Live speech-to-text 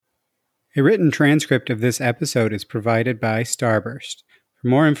A written transcript of this episode is provided by Starburst. For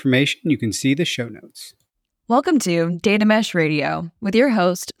more information, you can see the show notes. Welcome to Data Mesh Radio with your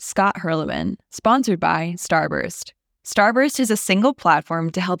host, Scott Hurlman, sponsored by Starburst. Starburst is a single platform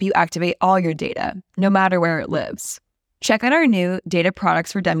to help you activate all your data, no matter where it lives. Check out our new Data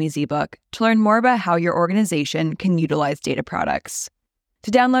Products for Dummies ebook to learn more about how your organization can utilize data products.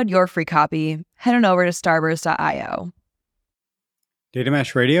 To download your free copy, head on over to starburst.io. Data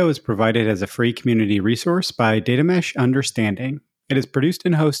Mesh Radio is provided as a free community resource by Data Mesh Understanding. It is produced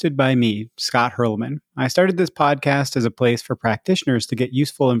and hosted by me, Scott Hurlman. I started this podcast as a place for practitioners to get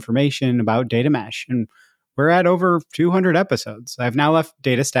useful information about data mesh, and we're at over 200 episodes. I've now left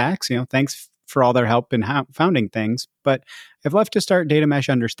DataStax, thanks for all their help in founding things, but I've left to start Data Mesh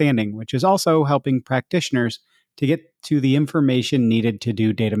Understanding, which is also helping practitioners to get to the information needed to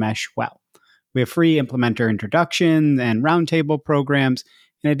do data mesh well. We have free implementer introduction and roundtable programs,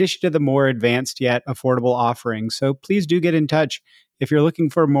 in addition to the more advanced yet affordable offerings. So please do get in touch if you're looking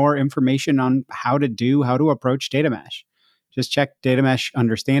for more information on how to approach data mesh. Just check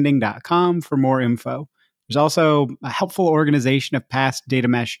datameshunderstanding.com for more info. There's also a helpful organization of past Data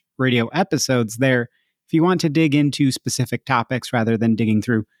Mesh Radio episodes there if you want to dig into specific topics rather than digging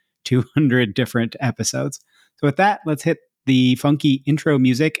through 200 different episodes. So with that, let's hit the funky intro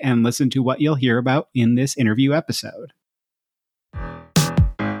music and listen to what you'll hear about in this interview episode.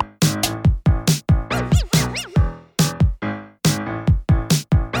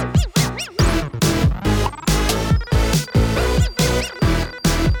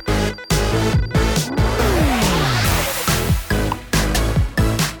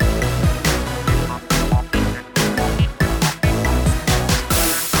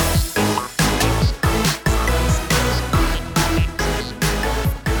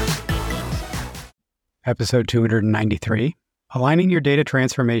 Episode 293, Aligning Your Data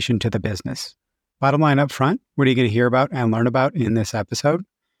Transformation to the Business. Bottom line up front, what are you going to hear about and learn about in this episode?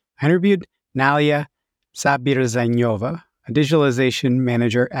 I interviewed Nailya Sabirzyanova, a digitalization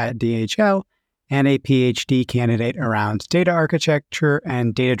manager at DHL and a PhD candidate around data architecture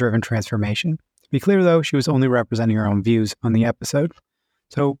and data-driven transformation. To be clear, though, she was only representing her own views on the episode.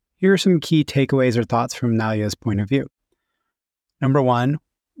 So here are some key takeaways or thoughts from Nailya's point of view. Number one,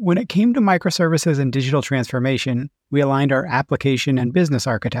 when it came to microservices and digital transformation, we aligned our application and business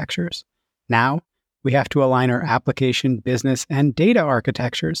architectures. Now, we have to align our application, business, and data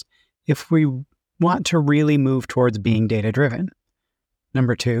architectures if we want to really move towards being data-driven.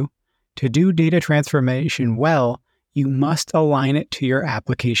 Number two, to do data transformation well, you must align it to your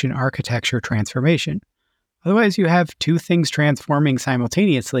application architecture transformation. Otherwise, you have two things transforming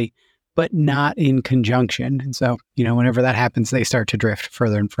simultaneously, but not in conjunction. And so, whenever that happens, they start to drift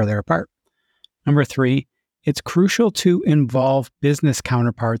further and further apart. Number three, it's crucial to involve business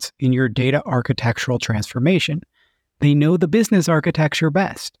counterparts in your data architectural transformation. They know the business architecture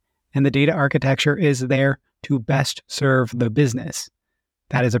best, and the data architecture is there to best serve the business.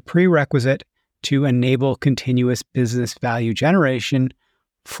 That is a prerequisite to enable continuous business value generation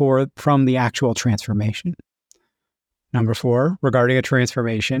from the actual transformation. Number four, regarding a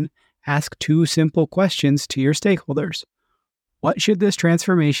transformation, ask two simple questions to your stakeholders. What should this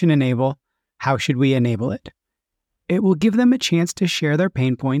transformation enable? How should we enable it? It will give them a chance to share their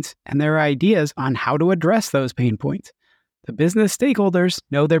pain points and their ideas on how to address those pain points. The business stakeholders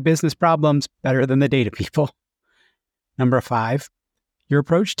know their business problems better than the data people. Number five, your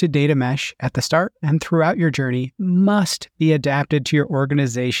approach to data mesh at the start and throughout your journey must be adapted to your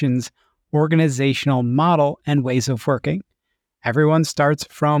organization's organizational model and ways of working. Everyone starts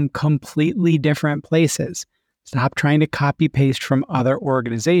from completely different places. Stop trying to copy-paste from other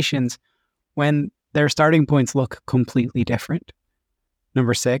organizations when their starting points look completely different.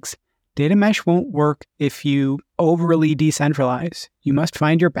 Number six, data mesh won't work if you overly decentralize. You must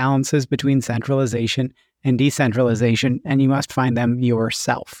find your balances between centralization and decentralization, and you must find them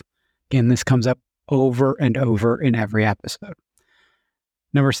yourself. Again, this comes up over and over in every episode.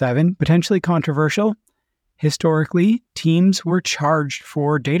 Number seven, potentially controversial. Historically, teams were charged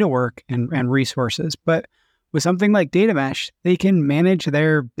for data work and resources, but with something like data mesh, they can manage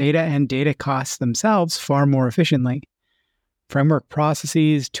their data and data costs themselves far more efficiently. Framework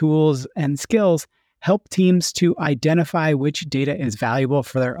processes, tools, and skills help teams to identify which data is valuable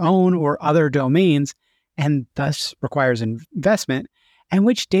for their own or other domains and thus requires investment, and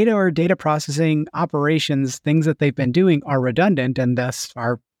which data or data processing operations, things that they've been doing, are redundant and thus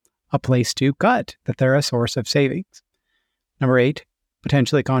are a place to cut, that they're a source of savings. Number 8,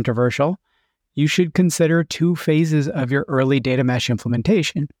 potentially controversial, you should consider 2 phases of your early data mesh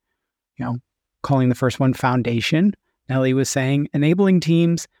implementation. Calling the first one foundation. Nelly was saying, enabling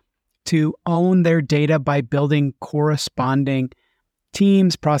teams to own their data by building corresponding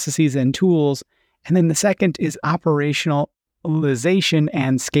teams, processes, and tools. And then the second is operationalization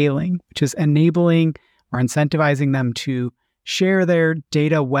and scaling, which is enabling or incentivizing them to share their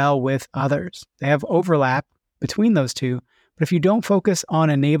data well with others. They have overlap between those two, but if you don't focus on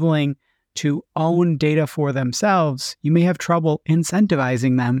enabling to own data for themselves, you may have trouble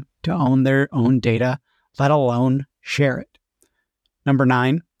incentivizing them to own their own data, let alone share it. Number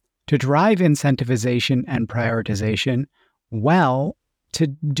 9, to drive incentivization and prioritization, well, to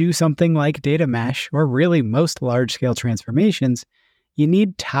do something like data mesh, or really most large-scale transformations, you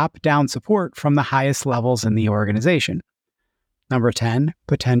need top-down support from the highest levels in the organization. Number 10,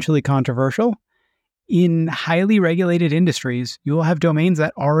 potentially controversial. In highly regulated industries, you will have domains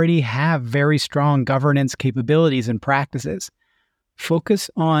that already have very strong governance capabilities and practices. Focus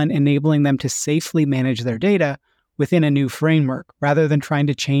on enabling them to safely manage their data within a new framework rather than trying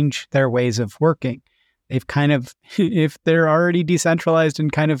to change their ways of working. They've kind of, if they're already decentralized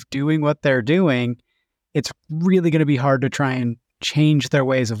and kind of doing what they're doing, it's really going to be hard to try and change their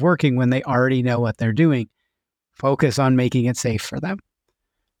ways of working when they already know what they're doing. Focus on making it safe for them.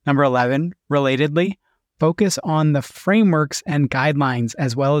 Number 11, relatedly, focus on the frameworks and guidelines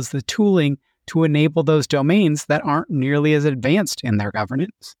as well as the tooling to enable those domains that aren't nearly as advanced in their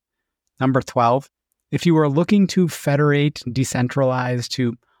governance. Number 12, if you are looking to federate, decentralize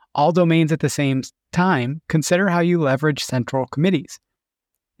to all domains at the same time, consider how you leverage central committees.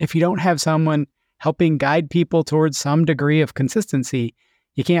 If you don't have someone helping guide people towards some degree of consistency,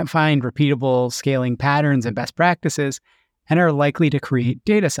 you can't find repeatable scaling patterns and best practices and are likely to create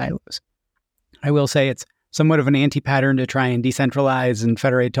data silos. I will say it's somewhat of an anti-pattern to try and decentralize and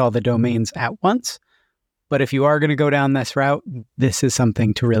federate to all the domains at once. But if you are going to go down this route, this is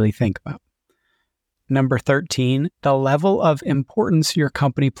something to really think about. Number 13, the level of importance your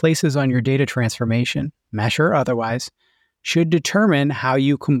company places on your data transformation, mesh or otherwise, should determine how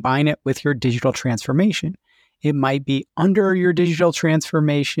you combine it with your digital transformation. It might be under your digital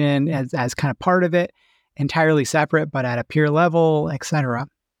transformation as kind of part of it, entirely separate, but at a peer level, etc.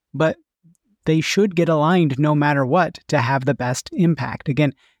 But they should get aligned no matter what to have the best impact.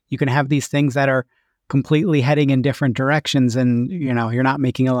 Again, you can have these things that are completely heading in different directions and, you're not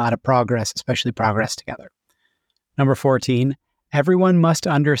making a lot of progress, especially progress together. Number 14, everyone must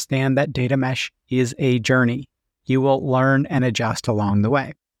understand that data mesh is a journey. You will learn and adjust along the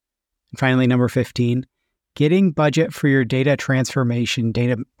way. And finally, number 15, getting budget for your data transformation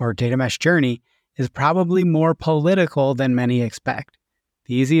data mesh journey is probably more political than many expect.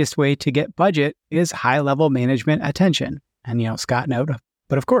 The easiest way to get budget is high-level management attention. And, Scott noted,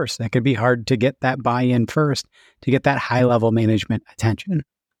 but of course, that could be hard to get that buy-in first, to get that high-level management attention.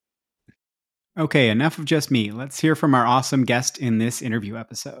 Okay, enough of just me. Let's hear from our awesome guest in this interview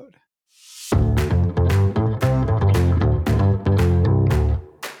episode.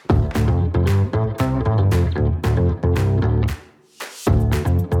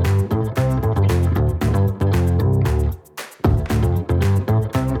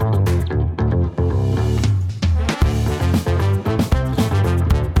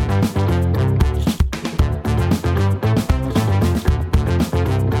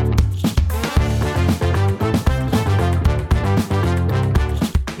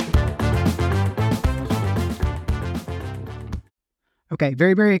 Okay,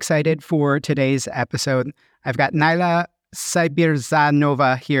 very, very excited for today's episode. I've got Nailya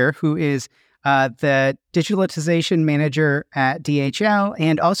Sabirzyanova here, who is the digitalization manager at DHL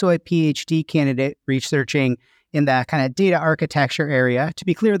and also a PhD candidate researching in the kind of data architecture area. To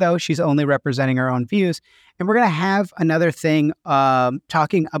be clear, though, she's only representing her own views. And we're going to have another thing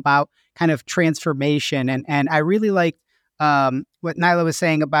talking about kind of transformation. And I really liked what Nailya was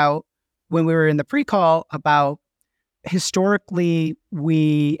saying about when we were in the pre-call about historically,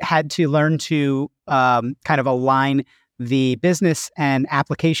 we had to learn to kind of align the business and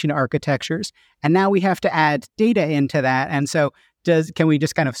application architectures. And now we have to add data into that. And so can we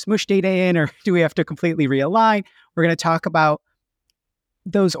just kind of smush data in, or do we have to completely realign? We're going to talk about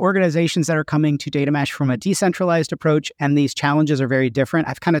those organizations that are coming to data mesh from a decentralized approach, and these challenges are very different.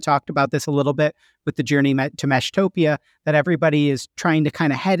 I've kind of talked about this a little bit with the journey to Meshtopia, that everybody is trying to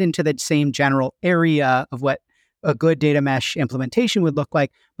kind of head into the same general area of what a good data mesh implementation would look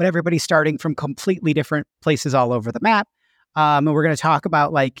like, but everybody's starting from completely different places all over the map. And we're going to talk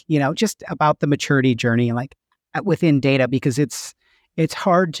about just about the maturity journey, within data, because it's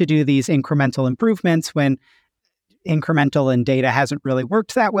hard to do these incremental improvements when incremental in data hasn't really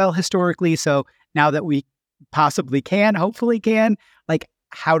worked that well historically. So now that we hopefully can,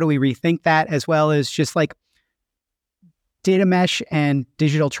 how do we rethink that, as well as just data mesh and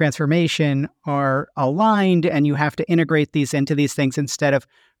digital transformation are aligned and you have to integrate these into these things instead of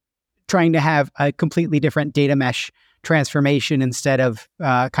trying to have a completely different data mesh transformation instead of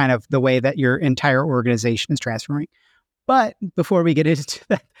kind of the way that your entire organization is transforming. But before we get into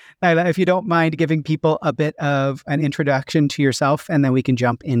that, Nailya, if you don't mind giving people a bit of an introduction to yourself, and then we can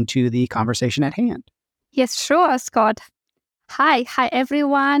jump into the conversation at hand. Yes, sure, Scott. Hi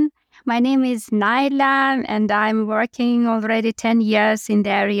everyone. My name is Nailya, and I'm working already 10 years in the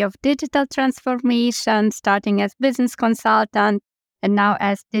area of digital transformation, starting as business consultant and now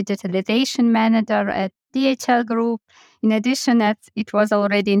as digitalization manager at DHL Group. In addition, as it was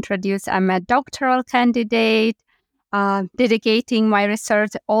already introduced, I'm a doctoral candidate, dedicating my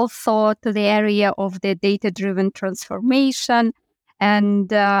research also to the area of the data-driven transformation.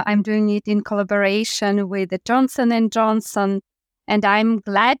 And I'm doing it in collaboration with the Johnson & Johnson. And I'm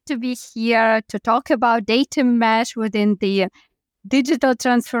glad to be here to talk about data mesh within the digital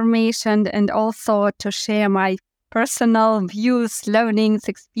transformation and also to share my personal views, learnings,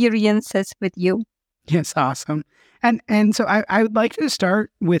 experiences with you. Yes, awesome. And so I would like to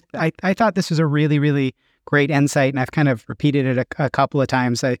start with, I thought this was a really, really great insight, and I've kind of repeated it a couple of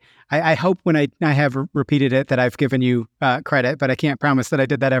times. I hope when I have repeated it that I've given you credit, but I can't promise that I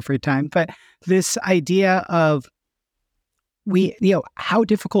did that every time. But this idea of how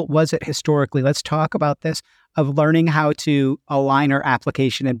difficult was it historically? Let's talk about this, of learning how to align our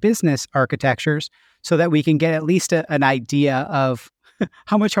application and business architectures so that we can get at least an idea of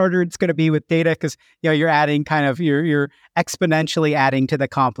how much harder it's going to be with data, because you're adding you're exponentially adding to the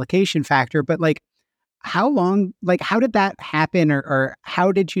complication factor. But how did that happen, or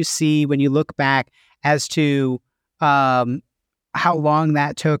how did you see when you look back as to how long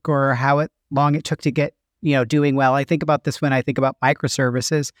that took, or how long it took to get doing well? I think about this when I think about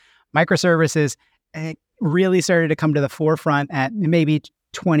microservices. Microservices really started to come to the forefront at maybe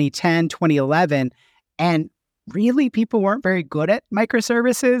 2010, 2011, and really people weren't very good at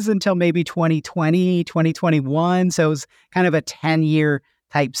microservices until maybe 2020, 2021. So it was kind of a 10-year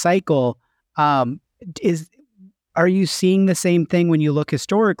type cycle. Are you seeing the same thing when you look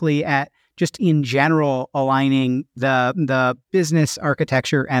historically at just in general aligning the business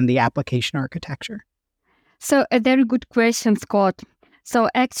architecture and the application architecture? So a very good question, Scott. So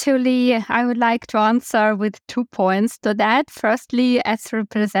actually, I would like to answer with 2 points to that. Firstly, as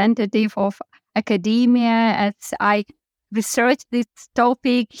representative of academia, as I research this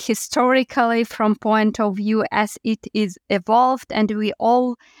topic historically from point of view as it is evolved, and we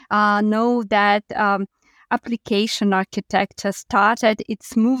all know that application architecture started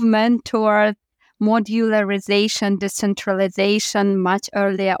its movement toward modularization, decentralization much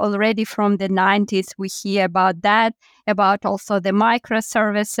earlier. Already from the 90s, we hear about that, about also the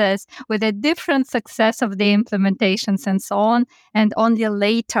microservices with a different success of the implementations and so on. And only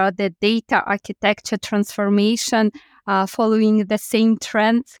later, the data architecture transformation following the same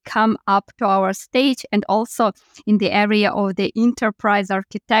trends come up to our stage, and also in the area of the enterprise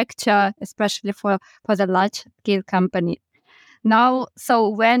architecture, especially for the large-scale company. Now, so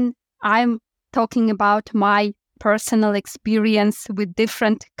when I'm talking about my personal experience with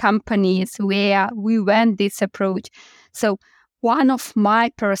different companies where we went this approach. So one of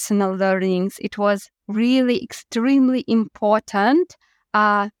my personal learnings, it was really extremely important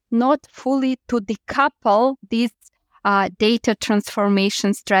not fully to decouple this data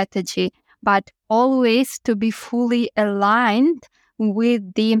transformation strategy, but always to be fully aligned with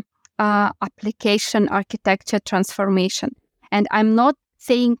the application architecture transformation. And I'm not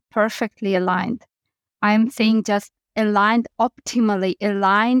saying perfectly aligned. I'm saying just aligned, optimally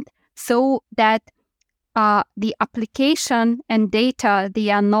aligned, so that the application and data, they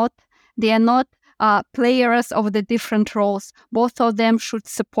are not players of the different roles. Both of them should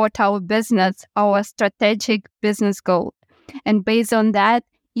support our business, our strategic business goal. And based on that,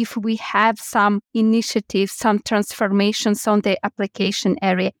 if we have some initiatives, some transformations on the application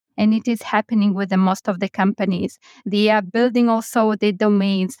area, and it is happening with the most of the companies. They are building also the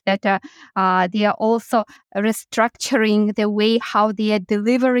domains that they are also restructuring the way how they are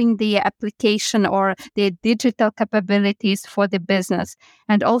delivering the application or the digital capabilities for the business.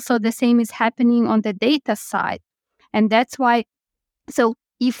 And also the same is happening on the data side. And that's why, so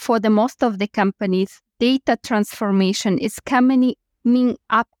if for the most of the companies, data transformation is coming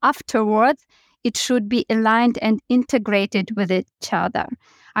up afterwards, it should be aligned and integrated with each other.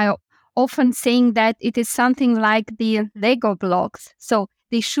 I often saying that it is something like the Lego blocks. So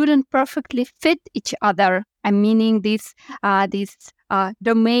they shouldn't perfectly fit each other. I'm meaning these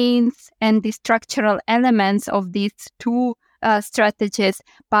domains and the structural elements of these two strategies,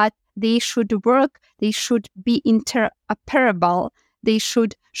 but they should work, they should be interoperable, they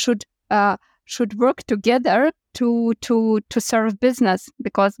should work together to serve business,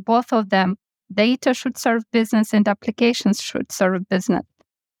 because both of them, data should serve business and applications should serve business.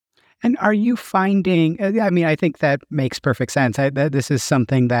 And are you finding, I think that makes perfect sense. This is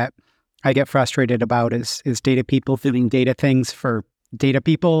something that I get frustrated about is data people doing data things for data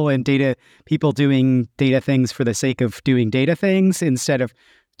people and data people doing data things for the sake of doing data things instead of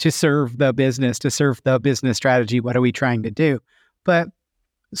to serve the business strategy. What are we trying to do? But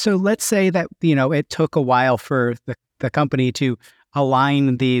so let's say that, it took a while for the company to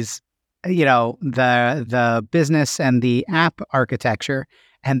align these, the business and the app architecture,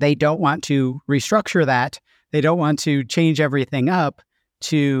 and they don't want to restructure that. They don't want to change everything up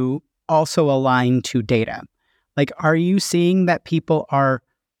to also align to data. Like, are you seeing that people are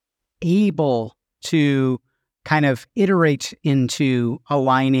able to kind of iterate into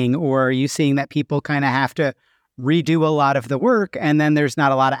aligning, or are you seeing that people kind of have to redo a lot of the work and then there's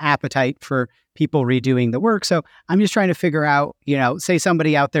not a lot of appetite for people redoing the work? So I'm just trying to figure out, say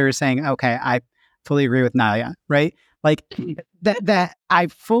somebody out there is saying, okay, I fully agree with Nailya, right? Like that I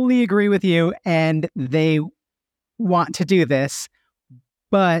fully agree with you and they want to do this,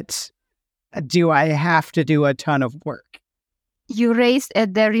 but do I have to do a ton of work? You raised a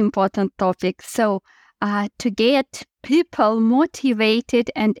very important topic. So to get people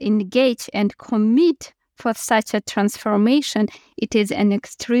motivated and engaged and commit for such a transformation, it is an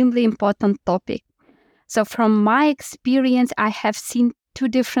extremely important topic. So from my experience, I have seen two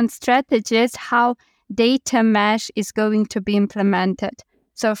different strategies how data mesh is going to be implemented.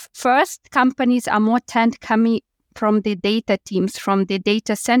 So first, companies are more coming from the data teams, from the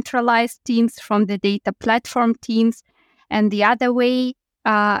data centralized teams, from the data platform teams. And the other way,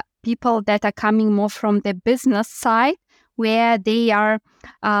 people that are coming more from the business side, where they are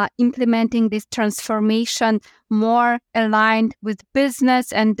implementing this transformation more aligned with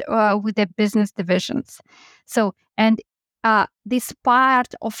business and with the business divisions. So, and this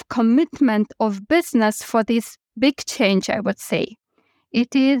part of commitment of business for this big change, I would say,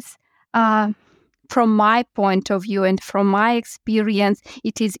 it is, from my point of view and from my experience,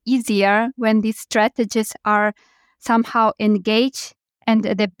 it is easier when these strategies are somehow engaged and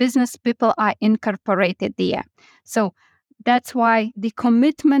the business people are incorporated there. So that's why the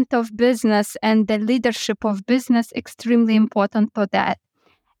commitment of business and the leadership of business extremely important for that.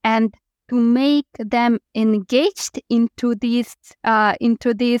 And to make them engaged into this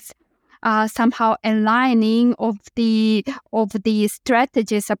somehow aligning of the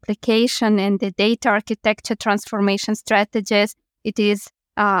strategies application and the data architecture transformation strategies, it is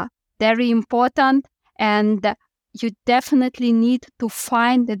very important, and you definitely need to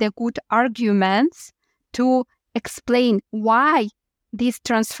find the good arguments to explain why this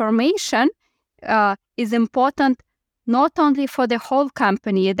transformation is important, not only for the whole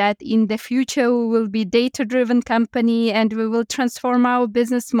company, that in the future we will be data-driven company and we will transform our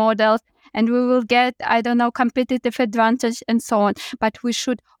business models and we will get, competitive advantage and so on. But we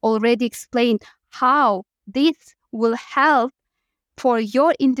should already explain how this will help for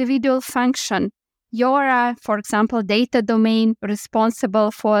your individual function. Your, for example, data domain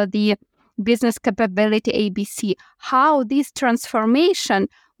responsible for the business capability ABC, how this transformation,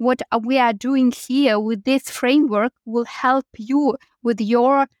 what we are doing here with this framework will help you with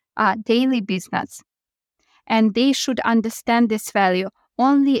your daily business. And they should understand this value.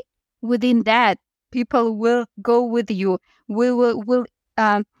 Only within that, people will go with you. We will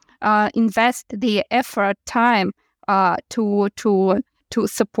invest the effort, time to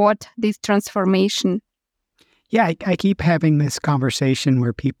support this transformation. Yeah, I keep having this conversation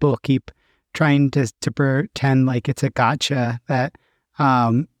where people keep trying to pretend like it's a gotcha, that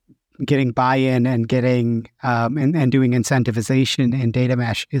getting buy-in and getting and doing incentivization in data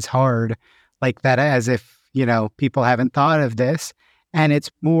mesh is hard, like that, as if people haven't thought of this. And it's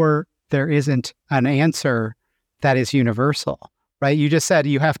more, there isn't an answer that is universal, right? You just said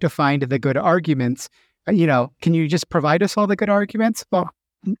you have to find the good arguments. Can you just provide us all the good arguments? Well,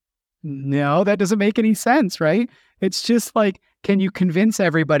 no, that doesn't make any sense, right? It's just like, can you convince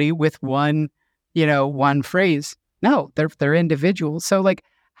everybody with one phrase? No, they're individuals. So like,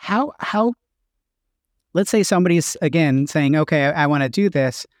 how, let's say somebody's again saying, okay, I want to do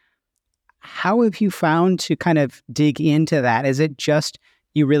this. How have you found to kind of dig into that? Is it just,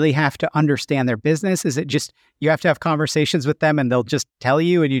 you really have to understand their business? Is it just, you have to have conversations with them and they'll just tell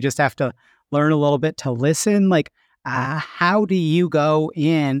you and you just have to learn a little bit to listen? Like, how do you go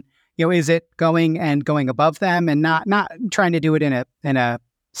in? Is it going above them and not trying to do it in a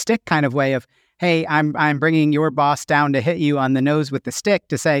stick kind of way of, hey, I'm bringing your boss down to hit you on the nose with the stick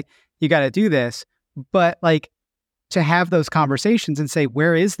to say, you got to do this. But like to have those conversations and say,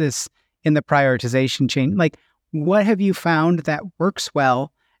 where is this in the prioritization chain? Like, what have you found that works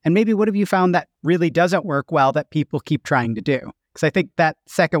well? And maybe what have you found that really doesn't work well that people keep trying to do? Because I think that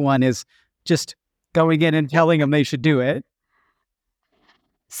second one is just going in and telling them they should do it.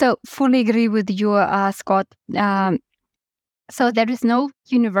 So fully agree with you, Scott. So there is no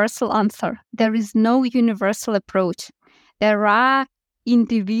universal answer. There is no universal approach. There are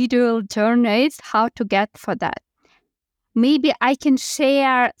individual journeys how to get for that. Maybe I can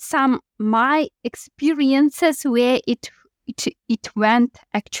share some my experiences where it went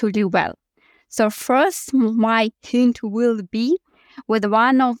actually well. So first, my hint will be with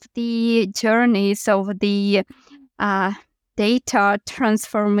one of the journeys of the data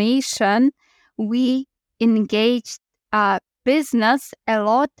transformation, we engaged business a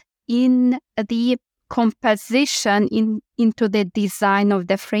lot in the composition into the design of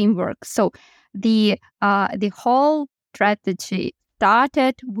the framework. So the whole strategy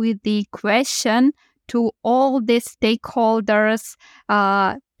started with the question to all the stakeholders,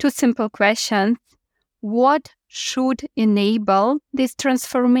 two simple questions. What should enable this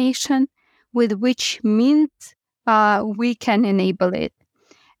transformation? With which means we can enable it.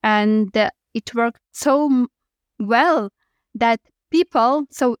 And it worked so well that people,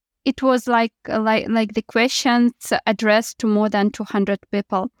 so it was like the questions addressed to more than 200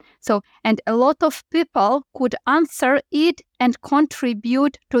 people. So, and a lot of people could answer it and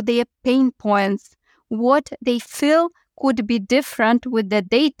contribute to their pain points, what they feel could be different with the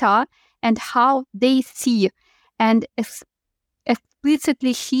data and how they see. And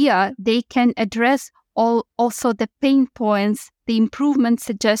explicitly here, they can address also the pain points, the improvement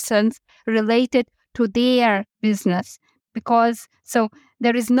suggestions related to their business. Because so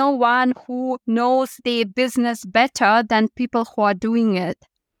there is no one who knows their business better than people who are doing it.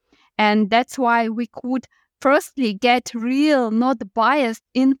 And that's why we could firstly get real, not biased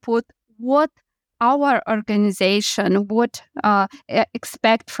input, what our organization would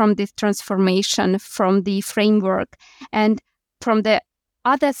expect from this transformation, from the framework. And from the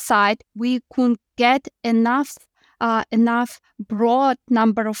other side, we could get enough broad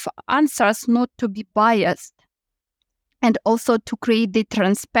number of answers not to be biased. And also to create the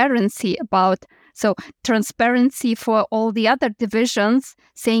transparency about, so transparency for all the other divisions,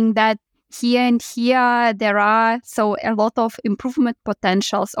 saying that here and here there are so a lot of improvement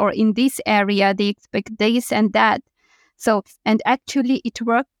potentials, or in this area they expect this and that. So, and actually it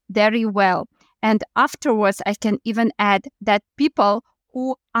worked very well. And afterwards I can even add that people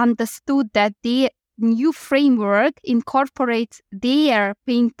who understood that the new framework incorporates their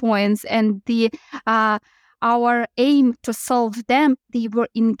pain points and the our aim to solve them, they were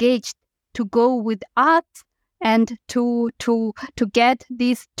engaged to go with us and to get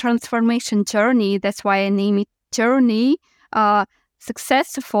this transformation journey. That's why I name it journey,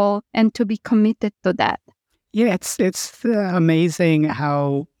 successful, and to be committed to that. Yeah, it's amazing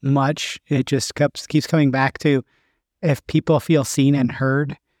how much it just keeps coming back to, if people feel seen and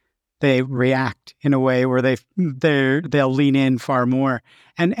heard, they react in a way where they'll lean in far more.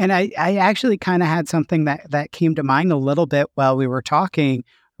 And I actually kind of had something that came to mind a little bit while we were talking,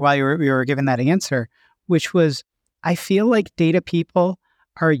 while you were giving that answer, which was, I feel like data people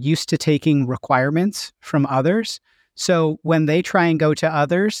are used to taking requirements from others. So when they try and go to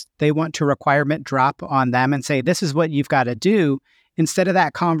others, they want to requirement drop on them and say, this is what you've got to do, instead of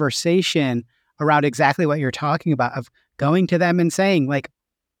that conversation around exactly what you're talking about, of going to them and saying, like,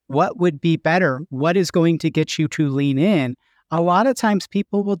 what would be better? What is going to get you to lean in? A lot of times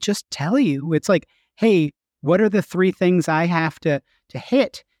people will just tell you, it's like, hey, what are the 3 things I have to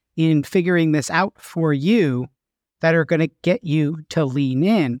hit in figuring this out for you that are going to get you to lean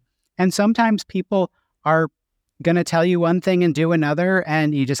in? And sometimes people are going to tell you one thing and do another,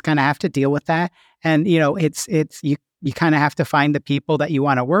 and you just kind of have to deal with that. And, you know, it's you kind of have to find the people that you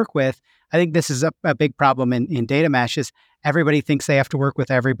want to work with. I think this is a big problem in data mesh, is everybody thinks they have to work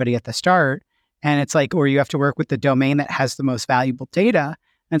with everybody at the start. And it's like, or you have to work with the domain that has the most valuable data.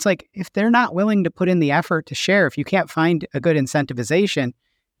 And it's like, if they're not willing to put in the effort to share, if you can't find a good incentivization,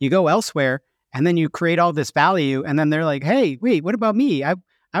 you go elsewhere, and then you create all this value. And then they're like, hey, wait, what about me? I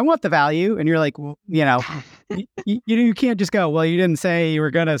want the value. And you're like, well, you know, you can't just go, well, you didn't say you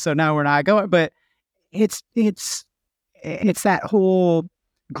were gonna, so now we're not going. But it's that whole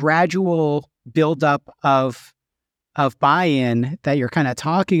gradual buildup of buy-in that you're kind of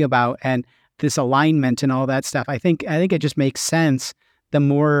talking about, and this alignment and all that stuff. I think it just makes sense the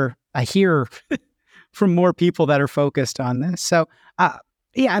more I hear from more people that are focused on this. So,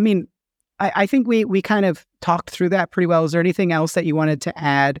 yeah, I mean, I think we kind of talked through that pretty well. Is there anything else that you wanted to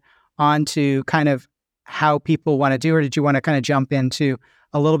add on to kind of how people want to do, or did you want to kind of jump into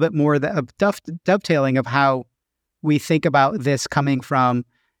a little bit more of dovetailing of how we think about this coming from,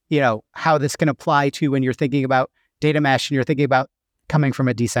 how this can apply to when you're thinking about data mesh and you're thinking about coming from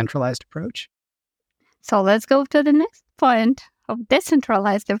a decentralized approach? So let's go to the next point of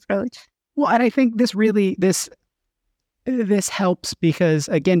decentralized approach. Well, and I think this helps because,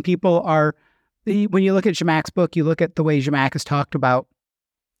 again, people are, when you look at Zhamak's book, you look at the way Zhamak has talked about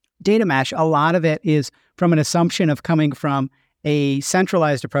data mesh, a lot of it is from an assumption of coming from a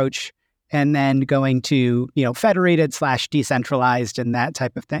centralized approach and then going to, federated / decentralized and that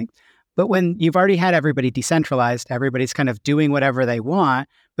type of thing. But when you've already had everybody decentralized, everybody's kind of doing whatever they want,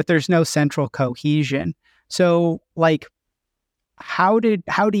 but there's no central cohesion. So how do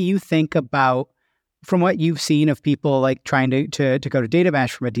you think about, from what you've seen of people trying to go to data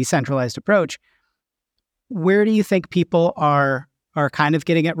mesh from a decentralized approach, where do you think people are kind of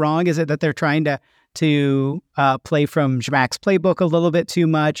getting it wrong? Is it that they're trying to play from Zhamak's playbook a little bit too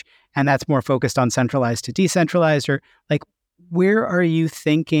much, and that's more focused on centralized to decentralized? Or where are you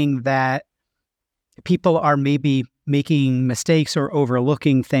thinking that people are maybe making mistakes or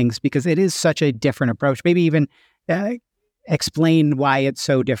overlooking things because it is such a different approach? Maybe even explain why it's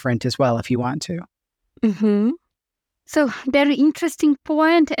so different as well, if you want to. Mm-hmm. So very interesting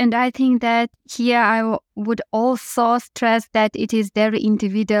point. And I think that here I would also stress that it is very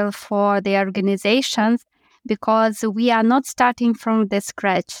individual for the organizations, because we are not starting from the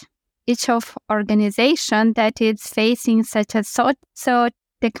scratch. Each of organization that is facing such a so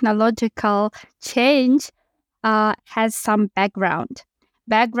technological change has some background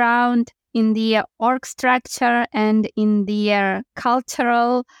in the org structure and in the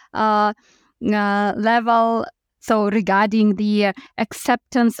cultural level. So regarding the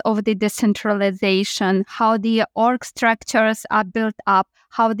acceptance of the decentralization, how the org structures are built up,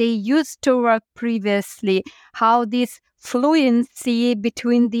 how they used to work previously, how this fluency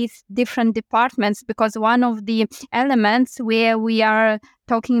between these different departments, because one of the elements where we are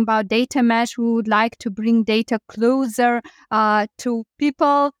talking about data mesh, we would like to bring data closer to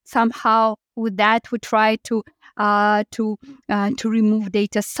people. Somehow with that, we try to remove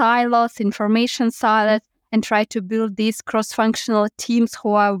data silos, information silos, and try to build these cross-functional teams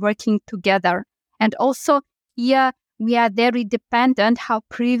who are working together. And also here we are very dependent how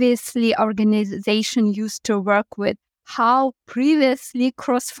previously organization used to work with, how previously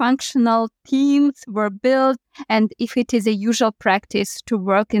cross-functional teams were built, and if it is a usual practice to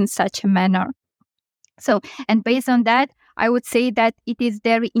work in such a manner. So, and based on that, I would say that it is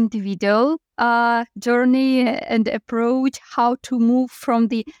very individual journey and approach how to move from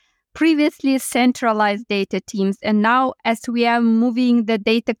the previously centralized data teams. And now as we are moving the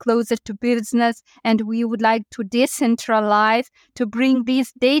data closer to business, and we would like to decentralize, to bring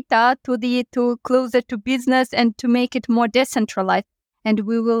this data to closer to business and to make it more decentralized. And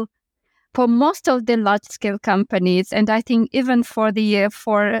we will, for most of the large scale companies, and I think even for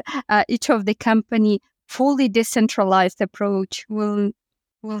each of the company, fully decentralized approach will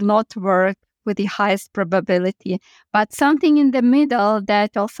not work with the highest probability. But something in the middle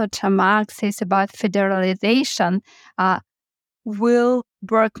that also Zhamak says about federalization will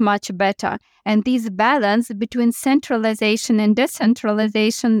work much better. And this balance between centralization and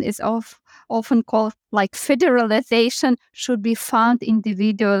decentralization is often called federalization, should be found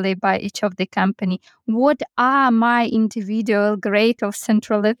individually by each of the company. What are my individual grade of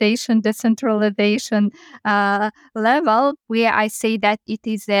centralization, decentralization level where I say that it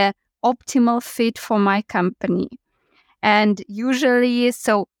is a optimal fit for my company? And usually,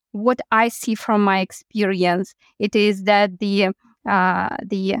 so what I see from my experience, it is that the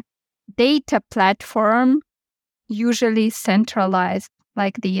data platform usually centralized,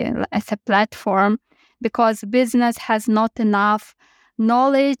 as a platform, because business has not enough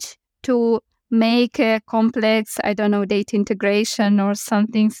knowledge to make a complex, data integration or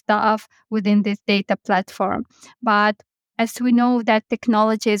something stuff within this data platform. But as we know that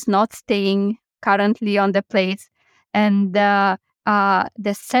technology is not staying currently on the place, and the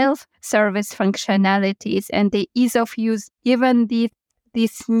self-service functionalities and the ease of use, even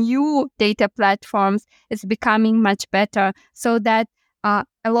these new data platforms is becoming much better, so that a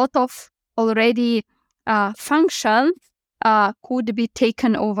lot of already functions could be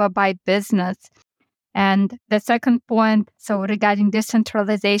taken over by business. And the second point, so regarding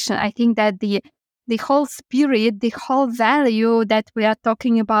decentralization, I think that the whole spirit, the whole value that we are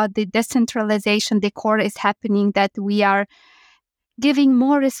talking about, the decentralization, the core is happening, that we are giving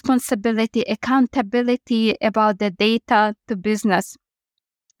more responsibility, accountability about the data to business.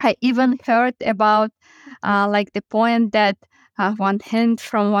 I even heard about like the point that one hint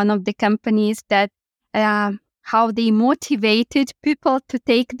from one of the companies that how they motivated people to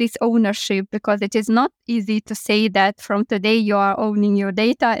take this ownership, because it is not easy to say that from today you are owning your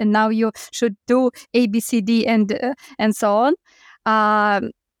data and now you should do A, B, C, D, and so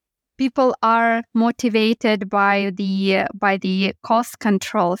on. People are motivated by the cost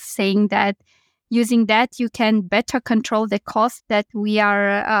control, saying that using that you can better control the cost that we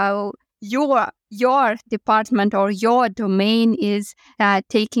are your department or your domain is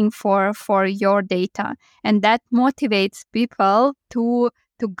taking for your data, and that motivates people to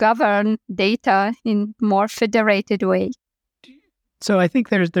govern data in more federated way. So I think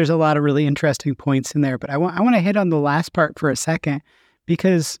there's a lot of really interesting points in there, but I want to hit on the last part for a second,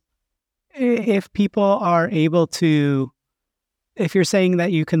 because if people are able to, if you're saying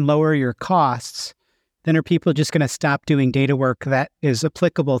that you can lower your costs, then are people just going to stop doing data work that is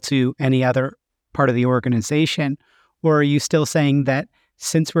applicable to any other part of the organization? Or are you still saying that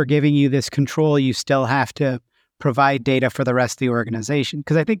since we're giving you this control, you still have to provide data for the rest of the organization?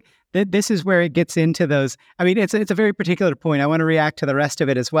 Because I think that this is where it gets into those. I mean, it's a very particular point. I want to react to the rest of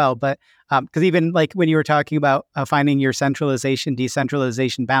it as well. But because even like when you were talking about finding your centralization,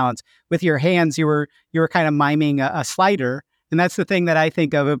 decentralization balance with your hands, you were kind of miming a slider. And that's the thing that I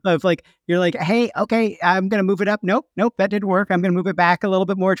think of like, you're like, hey, okay, I'm going to move it up. Nope, that didn't work. I'm going to move it back a little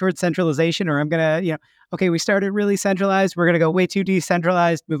bit more towards centralization, or I'm going to, okay, we started really centralized. We're going to go way too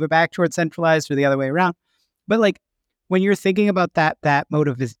decentralized, move it back towards centralized, or the other way around. But like, when you're thinking about that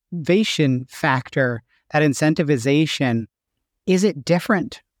motivation factor, that incentivization, is it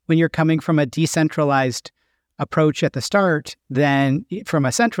different when you're coming from a decentralized approach at the start than from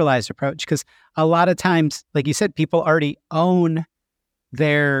a centralized approach? Because a lot of times, like you said, people already own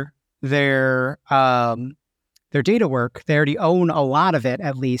their data work. They already own a lot of it,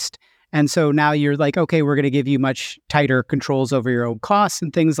 at least. And so now you're like, okay, we're going to give you much tighter controls over your own costs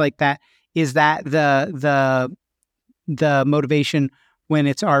and things like that. Is that the motivation when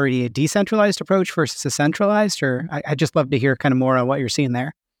it's already a decentralized approach versus a centralized? Or I just love to hear kind of more on what you're seeing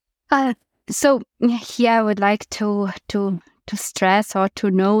there. So here I would like to stress or to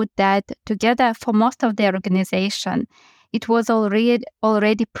note that together for most of the organization, it was already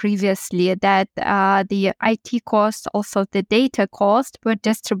previously that the IT costs, also the data cost, were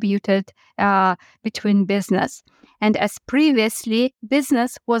distributed between business. And as previously,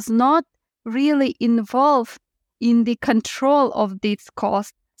 business was not really involved in the control of these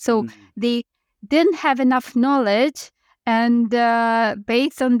costs. So they didn't have enough knowledge, and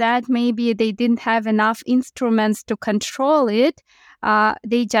based on that, maybe they didn't have enough instruments to control it.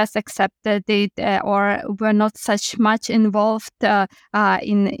 They just accepted it or were not such much involved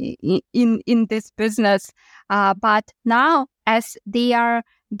in this business. But now, as they are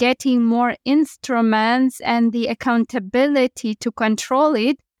getting more instruments and the accountability to control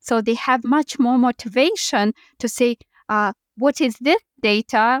it, so they have much more motivation to say, what is this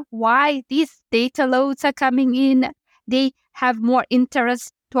data? Why these data loads are coming in? They have more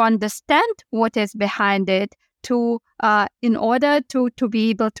interest to understand what is behind it, to in order to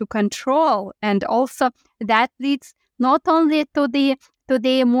be able to control. And also that leads not only to the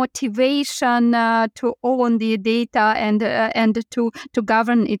motivation to own the data and to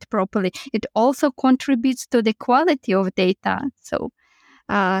govern it properly. It also contributes to the quality of data. So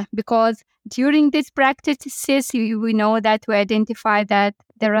because during these practices, we know that we identify that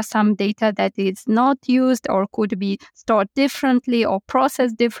there are some data that is not used or could be stored differently or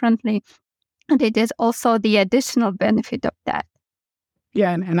processed differently. And it is also the additional benefit of that.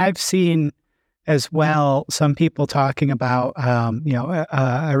 Yeah, and I've seen as well some people talking about,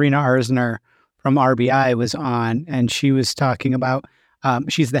 Irina Arzner from RBI was on, and she was talking about,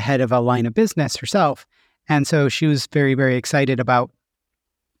 she's the head of a line of business herself. And so she was very, very excited about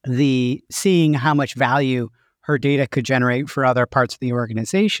seeing how much value her data could generate for other parts of the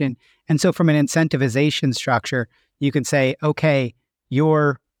organization. And so from an incentivization structure, you can say, okay,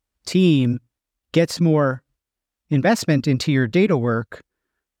 your team gets more investment into your data work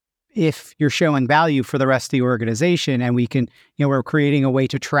if you're showing value for the rest of the organization. And we can, we're creating a way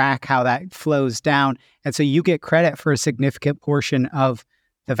to track how that flows down. And so you get credit for a significant portion of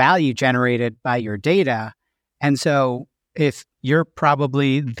the value generated by your data. And so if you're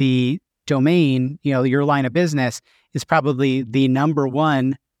probably the domain, your line of business is probably the number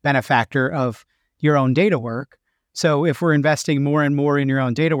one benefactor of your own data work. So if we're investing more and more in your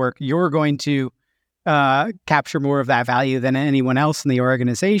own data work, you're going to capture more of that value than anyone else in the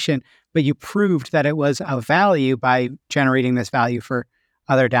organization. But you proved that it was of value by generating this value for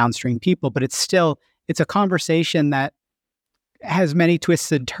other downstream people. But it's a conversation that has many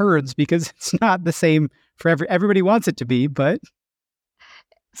twists and turns because it's not the same for everybody wants it to be, but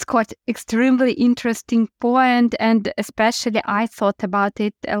Scott, extremely interesting point, and especially I thought about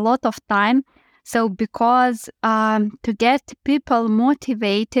it a lot of time. So because to get people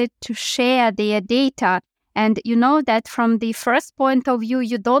motivated to share their data, and you know that from the first point of view,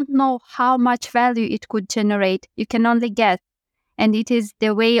 you don't know how much value it could generate. You can only guess. And it is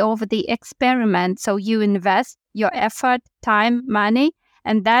the way of the experiment. So you invest your effort, time, money,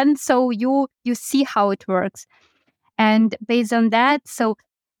 and then so you see how it works. And based on that, so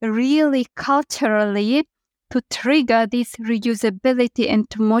really culturally to trigger this reusability and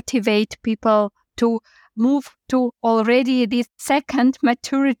to motivate people to move to already this second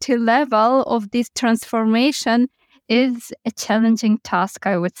maturity level of this transformation is a challenging task,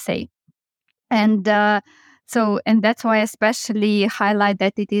 I would say. And and that's why I especially highlight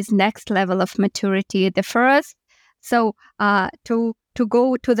that it is next level of maturity. The first, so to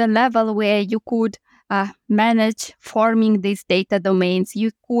go to the level where you could manage forming these data domains,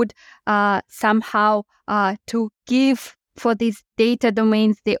 you could somehow to give for these data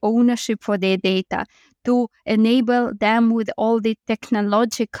domains the ownership for their data, to enable them with all the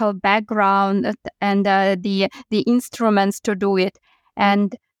technological background and the instruments to do it.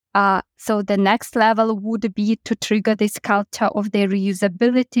 And so the next level would be to trigger this culture of the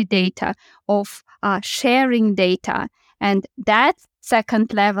reusability data, of sharing data. And that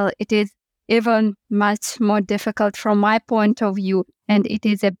second level, it is even much more difficult from my point of view. And it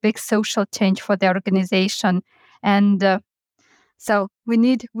is a big social change for the organization. And so we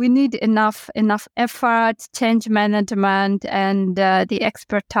need enough effort, change management, and the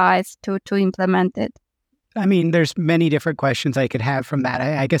expertise to implement it. I mean, there's many different questions I could have from that.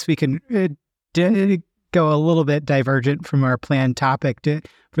 I guess we can go a little bit divergent from our planned topic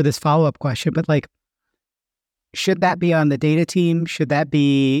for this follow-up question. But like, should that be on the data team? Should that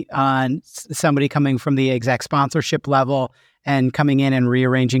be on somebody coming from the exec sponsorship level and coming in and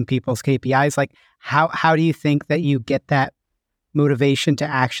rearranging people's KPIs? Like, how do you think that you get that motivation to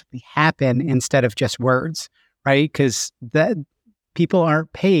actually happen instead of just words, right? Because that people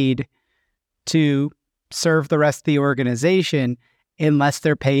aren't paid to serve the rest of the organization unless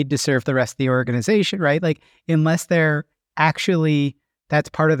they're paid to serve the rest of the organization, right? Like, unless they're actually, that's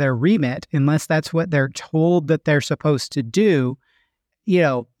part of their remit, unless that's what they're told that they're supposed to do,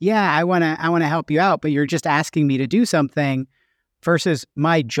 I want to help you out, but you're just asking me to do something versus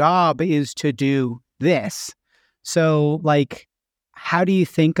my job is to do this. So like, how do you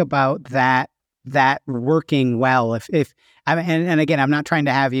think about that working well? And again, I'm not trying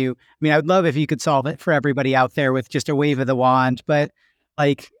to have you, I mean, I would love if you could solve it for everybody out there with just a wave of the wand, but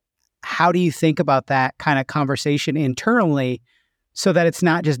like, how do you think about that kind of conversation internally so that it's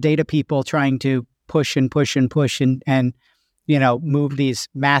not just data people trying to push and move these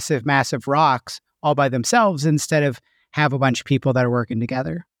massive rocks all by themselves instead of have a bunch of people that are working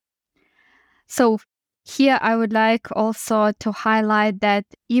together? So here I would like also to highlight that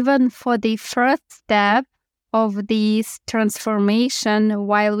even for the first step of this transformation,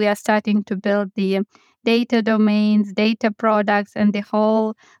 while we are starting to build the data domains, data products, and the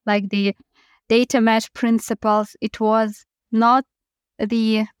whole, like the data mesh principles, it was not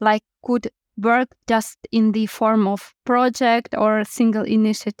could work just in the form of project or a single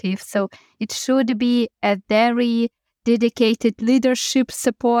initiative. So it should be a very dedicated leadership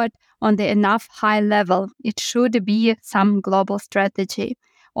support on the enough high level. It should be some global strategy.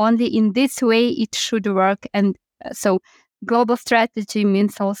 Only in this way it should work. And so global strategy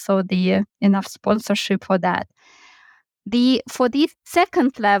means also the enough sponsorship for that. For this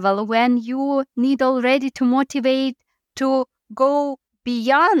second level, when you need already to motivate to go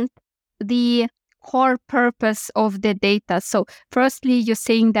beyond the core purpose of the data. So firstly, you're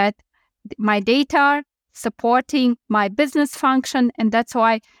saying that my data are supporting my business function, and that's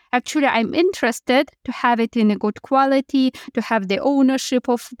why actually I'm interested to have it in a good quality, to have the ownership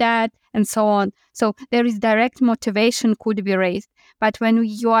of that, and so on. So there is direct motivation could be raised. But when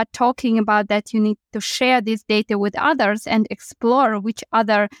you are talking about that, you need to share this data with others and explore which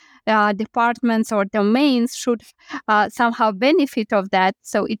other departments or domains should somehow benefit of that.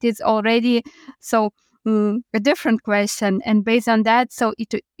 So it is already a different question. And based on that, so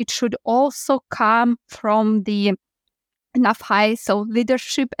it should also come from the enough high, so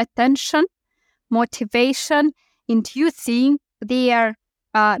leadership attention, motivation, inducing their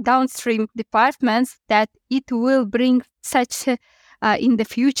downstream departments that it will bring such in the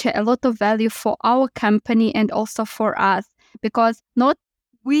future a lot of value for our company and also for us, because not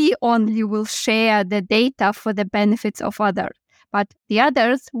we only will share the data for the benefits of others, but the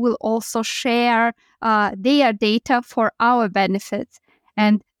others will also share their data for our benefits.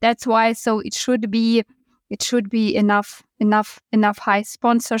 And that's why, so it should be enough high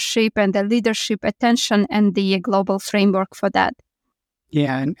sponsorship and the leadership attention and the global framework for that.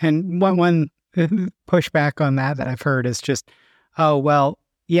 Yeah, and one pushback on that I've heard is just, oh, well,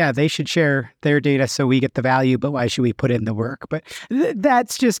 yeah, they should share their data so we get the value, but why should we put in the work? But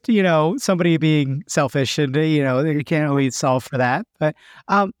that's just, somebody being selfish, and, you can't always solve for that. But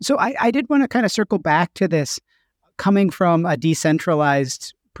so I did want to kind of circle back to this, coming from a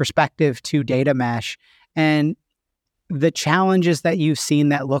decentralized perspective to data mesh and the challenges that you've seen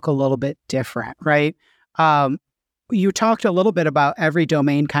that look a little bit different, right? You talked a little bit about every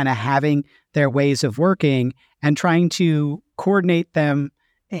domain kind of having their ways of working and trying to coordinate them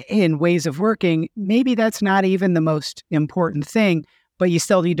in ways of working. Maybe that's not even the most important thing, but you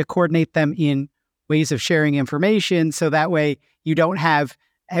still need to coordinate them in ways of sharing information. So that way you don't have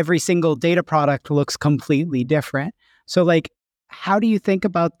every single data product looks completely different. So how do you think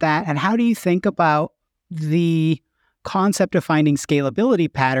about that? And how do you think about the concept of finding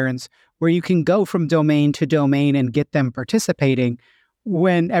scalability patterns where you can go from domain to domain and get them participating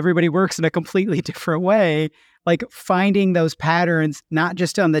when everybody works in a completely different way? Like finding those patterns, not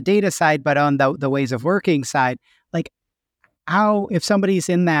just on the data side, but on the ways of working side. Like how, if somebody's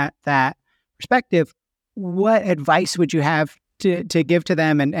in that perspective, what advice would you have to give to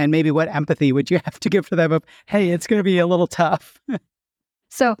them? And maybe what empathy would you have to give to them of, hey, it's going to be a little tough?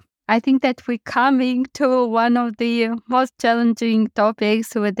 So I think that we're coming to one of the most challenging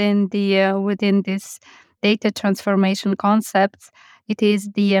topics within this data transformation concepts. It is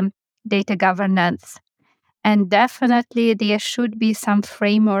the data governance. And definitely there should be some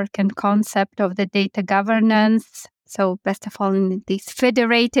framework and concept of the data governance. So best of all, in these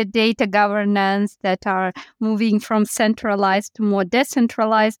federated data governance that are moving from centralized to more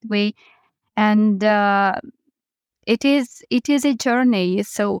decentralized way. And it is a journey.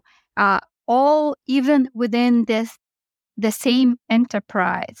 So all, even within the same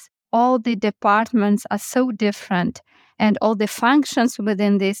enterprise, all the departments are so different, and all the functions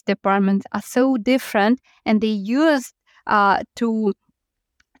within these departments are so different, and they use to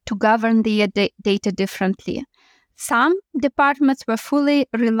govern the data differently. Some departments were fully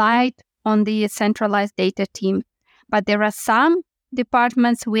relied on the centralized data team, but there are some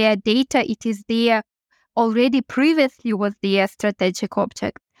departments where data, it is there already previously was their strategic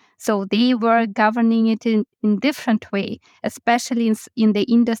object. So they were governing it in different way, especially in the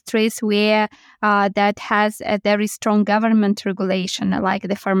industries where that has a very strong government regulation, like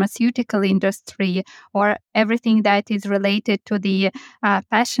the pharmaceutical industry or everything that is related to the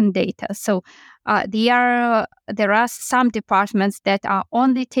patient data. So there are some departments that are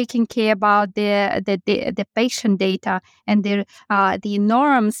only taking care about the patient data, and the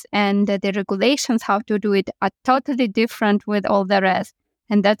norms and the regulations how to do it are totally different with all the rest.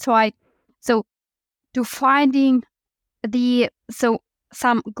 And that's why, so to finding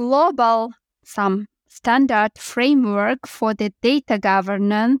some global, some standard framework for the data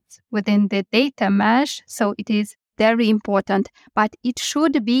governance within the data mesh. So it is very important, but it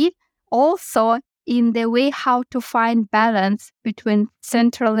should be also in the way how to find balance between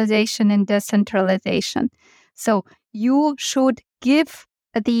centralization and decentralization. So you should give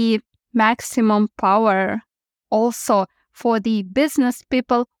the maximum power also for the business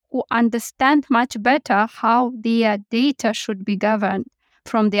people who understand much better how their data should be governed.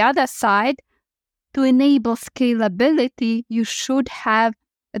 From the other side, to enable scalability, you should have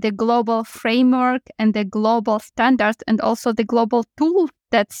the global framework and the global standards and also the global tools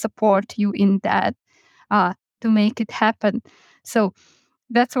that support you in that to make it happen. So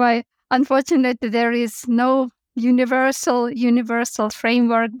that's why, unfortunately, there is no universal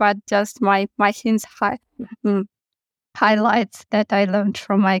framework, but just my hints highlights that I learned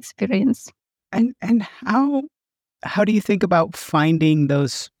from my experience. And how do you think about finding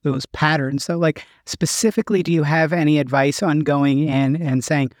those patterns? So specifically, do you have any advice on going in and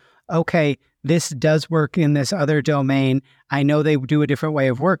saying, okay, this does work in this other domain. I know they do a different way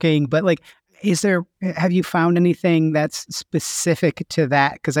of working, but have you found anything that's specific to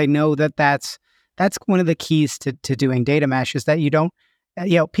that? Because I know that's one of the keys to doing data mesh is that you don't,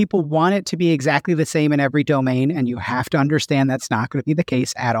 people want it to be exactly the same in every domain, and you have to understand that's not going to be the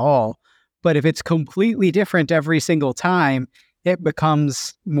case at all. But if it's completely different every single time, it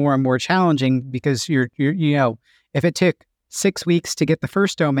becomes more and more challenging because you're if it took 6 weeks to get the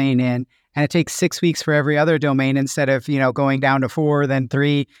first domain in, and it takes 6 weeks for every other domain instead of, going down to 4, then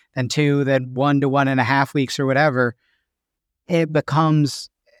 3, then 2, then 1 to 1.5 weeks or whatever, it becomes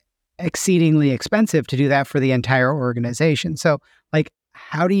exceedingly expensive to do that for the entire organization. So, like,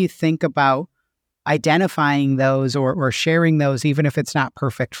 how do you think about identifying those or sharing those, even if it's not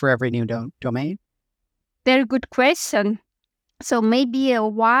perfect for every new domain? Very good question. So maybe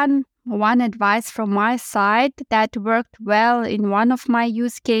one advice from my side that worked well in one of my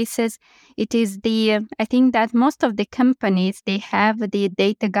use cases, it is I think that most of the companies, they have the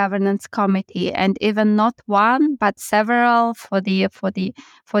data governance committee, and even not one but several for the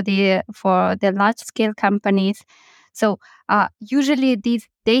large scale companies. So usually these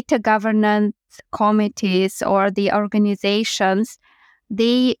data governance committees or the organizations,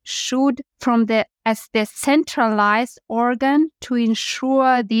 they should, as the centralized organ, to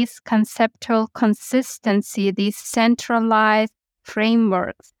ensure this conceptual consistency, these centralized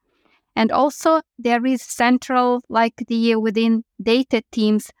frameworks. And also there is central, like within data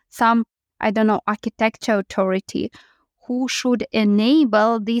teams, some, architecture authority who should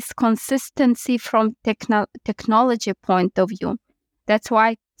enable this consistency from technology point of view. That's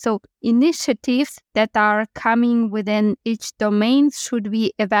why initiatives that are coming within each domain should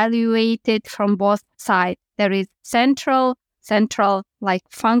be evaluated from both sides. There is central like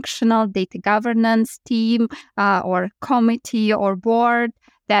functional data governance team or committee or board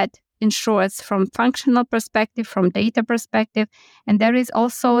that ensures from functional perspective, from data perspective. And there is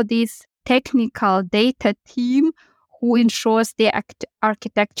also this technical data team who ensures the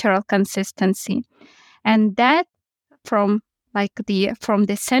architectural consistency. And that from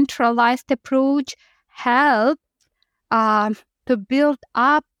the centralized approach help to build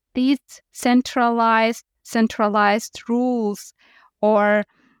up these centralized rules or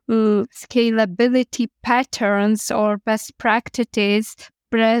scalability patterns or best practices,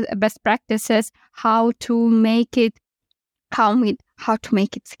 how to make it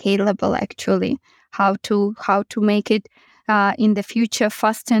scalable, actually, how to make it in the future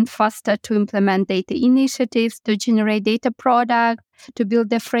faster and faster to implement data initiatives, to generate data products, to build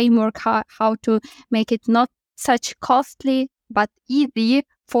the framework, how to make it not such costly but easy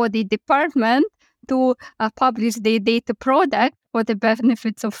for the department to publish the data product for the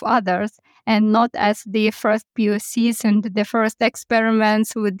benefits of others, and not as the first POCs and the first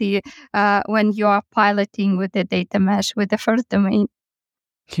experiments with when you are piloting with the data mesh with the first domain.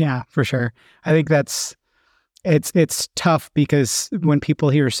 Yeah, for sure. I think it's tough because when people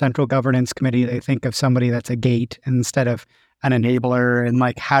hear central governance committee, they think of somebody that's a gate instead of an enabler. And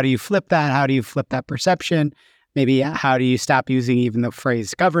like, how do you flip that? How do you flip that perception? Maybe how do you stop using even the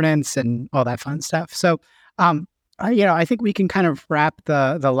phrase governance and all that fun stuff? So, I think we can kind of wrap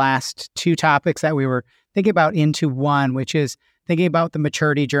the last two topics that we were thinking about into one, which is thinking about the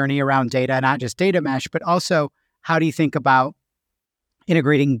maturity journey around data, not just data mesh, but also how do you think about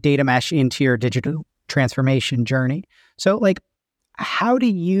integrating data mesh into your digital transformation journey? So, like, how do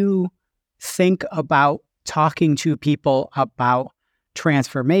you think about talking to people about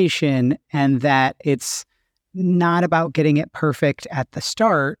transformation, and that it's not about getting it perfect at the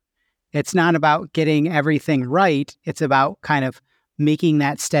start? It's not about getting everything right. It's about kind of making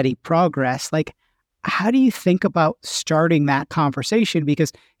that steady progress. Like, how do you think about starting that conversation?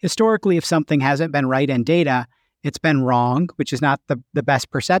 Because historically, if something hasn't been right in data, it's been wrong, which is not the best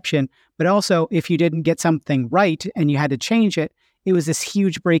perception. But also, if you didn't get something right and you had to change it, it was this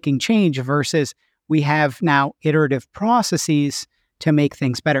huge breaking change versus we have now iterative processes to make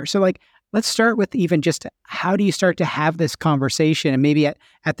things better. So, like, let's start with even just how do you start to have this conversation, and maybe at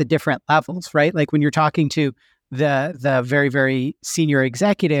the different levels, right? Like when you're talking to the very, very senior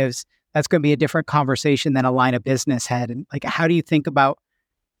executives, that's going to be a different conversation than a line of business head. And like, how do you think about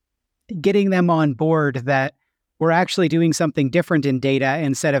getting them on board that we're actually doing something different in data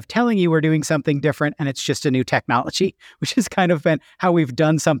instead of telling you we're doing something different and it's just a new technology, which has kind of been how we've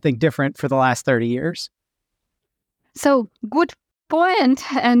done something different for the last 30 years? So good point,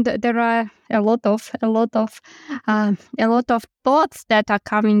 and there are a lot of thoughts that are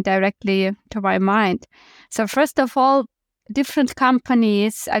coming directly to my mind. So first of all, different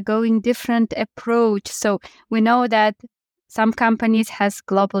companies are going different approach. So we know that some companies has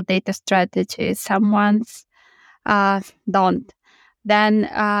global data strategies, some ones don't. Then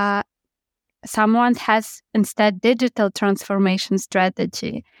someone has instead digital transformation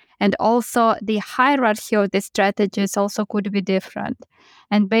strategy. And also the hierarchy of the strategies also could be different.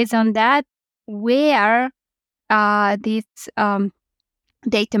 And based on that, where these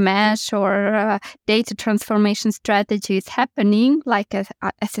data mesh or data transformation strategy is happening, like as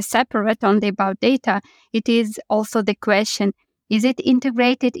a separate only about data, it is also the question, is it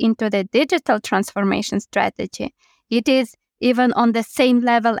integrated into the digital transformation strategy? It is even on the same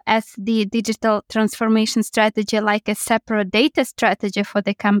level as the digital transformation strategy, like a separate data strategy for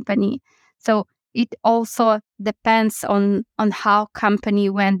the company. So it also depends on how company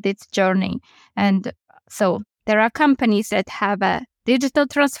went its journey. And so there are companies that have a digital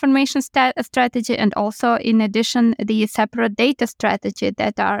transformation strategy, and also in addition the separate data strategy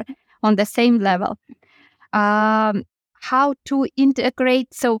that are on the same level. How to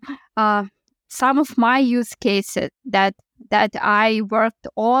integrate? So some of my use cases that I worked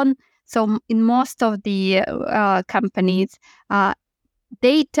on, so in most of the companies,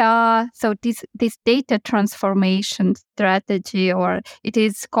 data, so this data transformation strategy, or it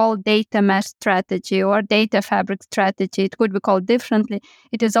is called data mesh strategy or data fabric strategy, it could be called differently.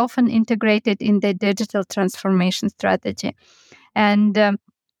 It is often integrated in the digital transformation strategy. And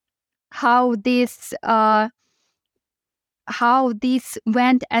how this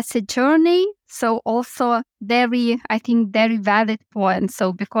went as a journey, so also very valid point.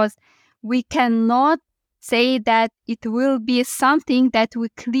 So because we cannot say that it will be something that we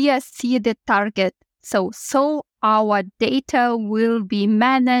clearly see the target. So our data will be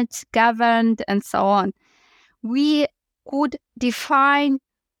managed, governed, and so on. We could define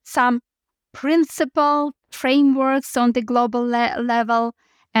some principle frameworks on the global level,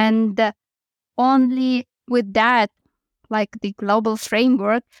 and only with that, like the global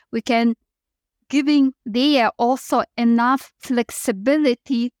framework, we can giving there also enough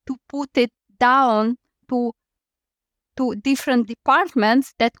flexibility to put it down to different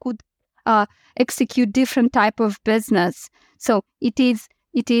departments that could execute different type of business. So it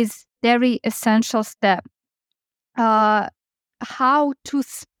is very essential step. How to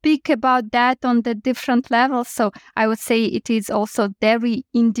speak about that on the different levels? So I would say it is also very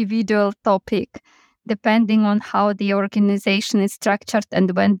individual topic, depending on how the organization is structured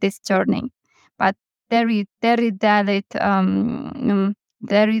and when this journey. But very valid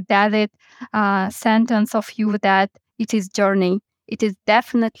sentence of you that it is journey. It is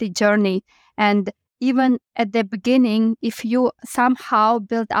definitely journey. And even at the beginning, if you somehow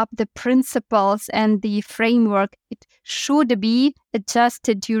build up the principles and the framework, it should be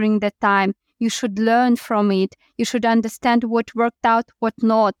adjusted during the time. You should learn from it. You should understand what worked out, what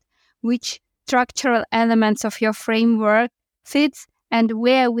not, which structural elements of your framework fits, and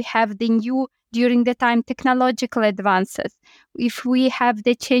where we have the new during the time technological advances. If we have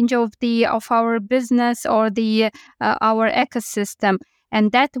the change of our business or our ecosystem,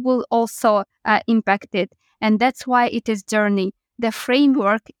 and that will also impact it. And that's why it is journey. The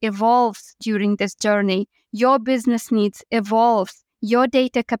framework evolves during this journey. Your business needs evolves. Your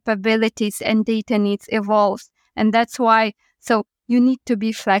data capabilities and data needs evolves. And that's why, so you need to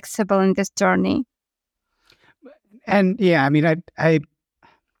be flexible in this journey. And yeah, I mean, I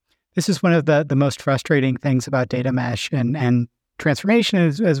this is one of the most frustrating things about data mesh and transformation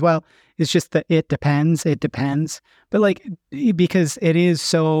as well, is just that it depends. But like, because it is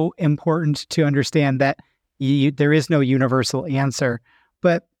so important to understand that there is no universal answer.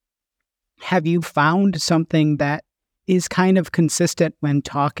 But have you found something that is kind of consistent when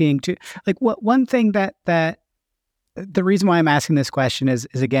talking to, like, one thing that the reason why I'm asking this question is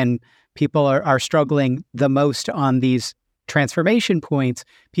again, people are struggling the most on these transformation points.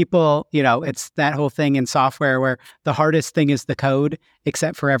 People, it's that whole thing in software where the hardest thing is the code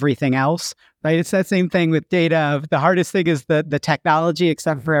except for everything else, right? It's that same thing with data. The hardest thing is the technology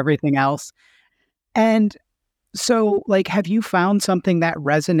except for everything else. And so, like, have you found something that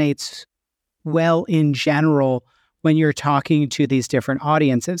resonates well in general when you're talking to these different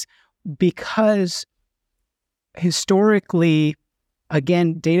audiences? Because historically,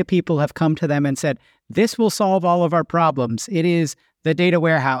 again, data people have come to them and said, this will solve all of our problems. It is the data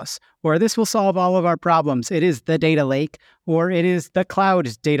warehouse, or this will solve all of our problems. It is the data lake, or it is the cloud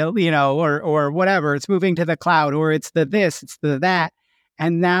data, or whatever. It's moving to the cloud, or it's the this, it's the that.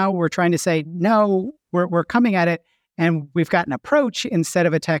 And now we're trying to say, no, we're coming at it and we've got an approach instead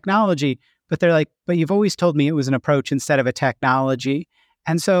of a technology. But they're like, but you've always told me it was an approach instead of a technology.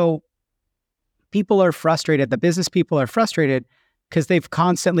 And so people are frustrated. The business people are frustrated because they've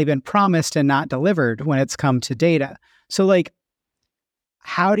constantly been promised and not delivered when it's come to data. So, like,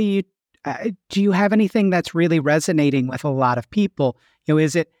 how do you have anything that's really resonating with a lot of people?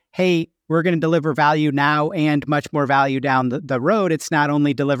 Is it, hey, we're going to deliver value now and much more value down the road? It's not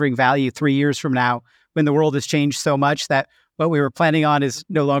only delivering value 3 years from now when the world has changed so much that what we were planning on is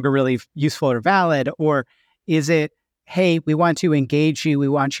no longer really useful or valid. Or is it, hey, we want to engage you, we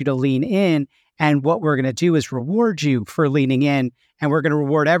want you to lean in, and what we're going to do is reward you for leaning in, and we're going to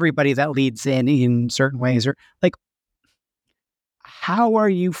reward everybody that leads in certain ways? Or, like, how are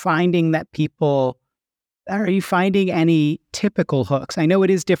you finding that people are you finding any typical hooks? I know it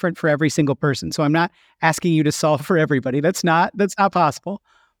is different for every single person, so I'm not asking you to solve for everybody. That's not possible.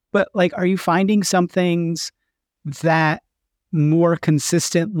 But like, are you finding some things that more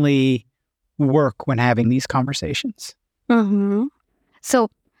consistently work when having these conversations? Mm-hmm. So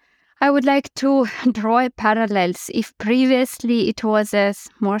I would like to draw parallels. If previously it was a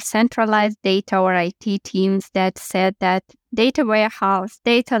more centralized data or IT teams that said that data warehouse,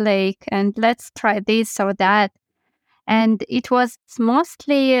 data lake, and let's try this or that. And it was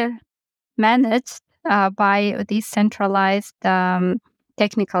mostly managed by these centralized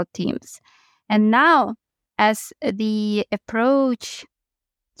technical teams. And now, as the approach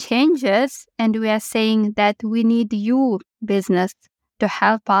changes and we are saying that we need you, business, to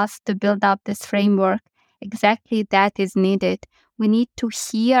help us to build up this framework, exactly that is needed. We need to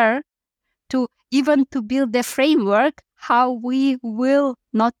hear to even to build the framework, how we will,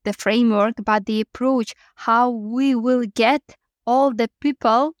 not the framework, but the approach, how we will get all the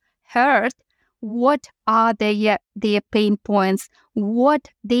people heard, what are their pain points, what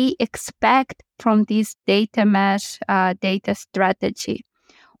they expect from this data mesh, data strategy,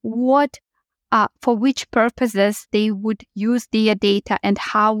 what for which purposes they would use their data and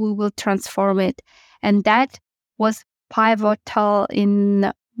how we will transform it. And that was pivotal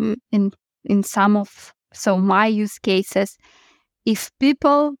in some of my use cases. If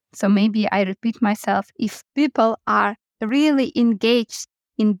people, so maybe I repeat myself, if people are really engaged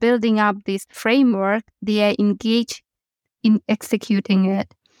in building up this framework, they are engaged in executing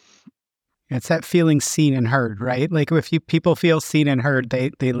it. It's that feeling seen and heard, right? Like if people feel seen and heard,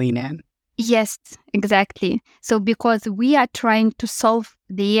 they lean in. Yes, exactly. So because we are trying to solve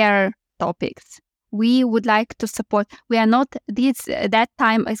their topics, we would like to support. We are not that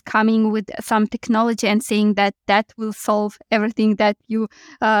time is coming with some technology and saying that will solve everything that you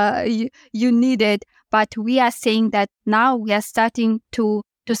needed. But we are saying that now we are starting to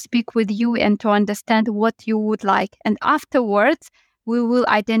speak with you and to understand what you would like. And afterwards, we will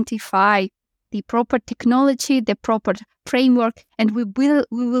identify the proper technology, the proper framework, and we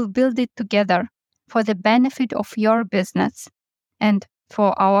will build it together for the benefit of your business and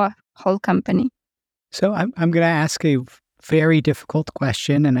for our whole company. So I'm going to ask a very difficult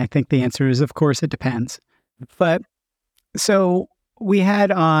question, and I think the answer is, of course, it depends. But so we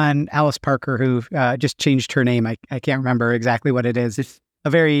had on Alice Parker, who just changed her name. I can't remember exactly what it is. It's a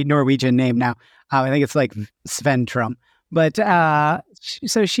very Norwegian name now. I think it's like Sventrum. But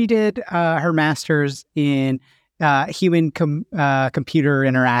so she did her master's in human computer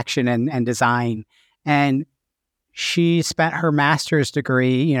interaction and design. And she spent her master's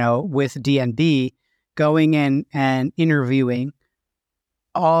degree, with D&D, going in and interviewing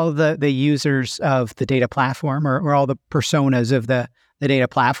all the users of the data platform or all the personas of the data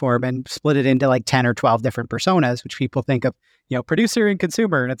platform and split it into like 10 or 12 different personas, which people think of, producer and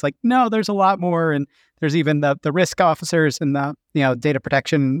consumer. And it's like, no, there's a lot more. And there's even the risk officers and the, data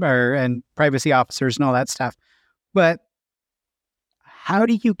protection and privacy officers and all that stuff. But how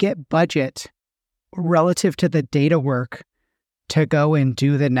do you get budget relative to the data work to go and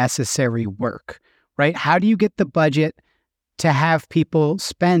do the necessary work, right? How do you get the budget to have people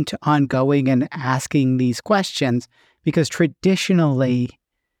spent on going and asking these questions? Because traditionally,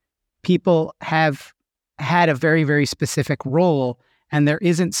 people have had a very, very specific role, and there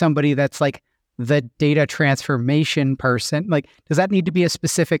isn't somebody that's like the data transformation person. Like, does that need to be a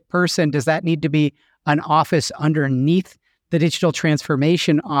specific person? Does that need to be an office underneath the digital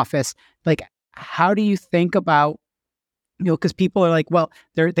transformation office? Like, how do you think about, because people are like, well,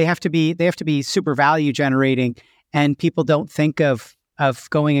 they have to be super value generating, and people don't think of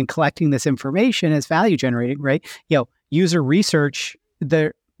going and collecting this information as value generating, right? User research,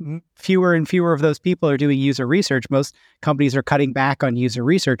 the fewer and fewer of those people are doing user research. Most companies are cutting back on user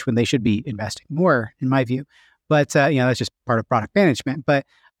research when they should be investing more, in my view. But that's just part of product management. But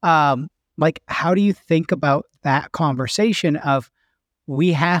like, how do you think about that conversation of,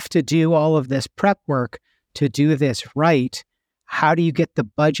 we have to do all of this prep work to do this right? How do you get the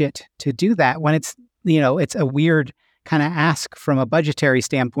budget to do that when it's a weird kind of ask from a budgetary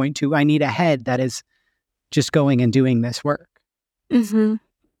standpoint to, I need a head that is just going and doing this work? Mm-hmm.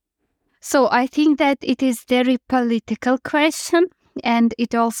 So I think that it is very political question, and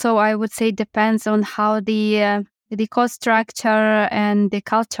it also, I would say, depends on how the cost structure and the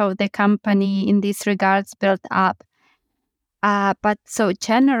culture of the company in these regards built up. But so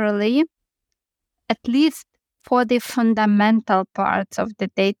generally, at least for the fundamental parts of the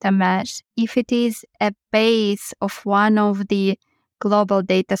data mesh, if it is a base of one of the global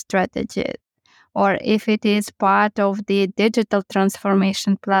data strategies, or if it is part of the digital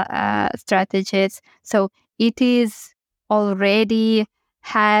transformation strategies. So it is already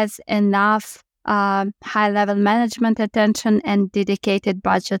has enough high-level management attention and dedicated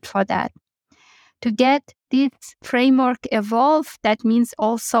budget for that. To get this framework evolve, that means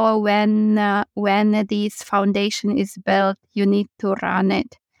also when this foundation is built, you need to run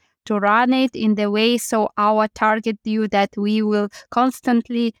it. To run it in the way so our target view that we will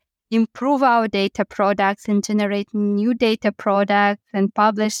constantly improve our data products and generate new data products and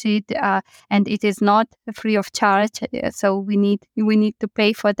publish it, and it is not free of charge. So we need to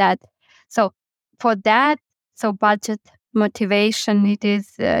pay for that. So for that, so budget motivation, it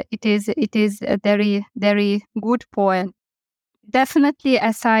is a very, very good point. Definitely,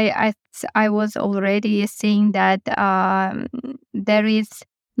 as I was already saying that there is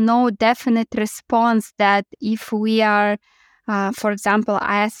no definite response that if we are, for example,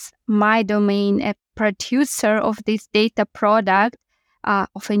 as my domain, a producer of this data product,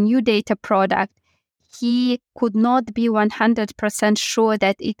 of a new data product, he could not be 100% sure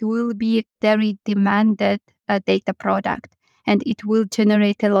that it will be very demanded data product and it will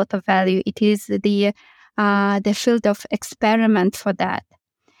generate a lot of value. It is the field of experiment for that.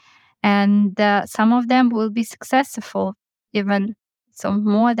 And some of them will be successful, even so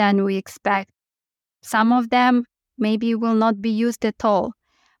more than we expect. Some of them maybe will not be used at all.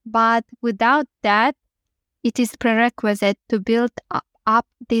 But without that, it is prerequisite to build up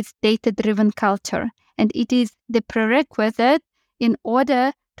this data-driven culture. And it is the prerequisite in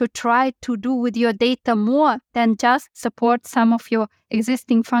order to try to do with your data more than just support some of your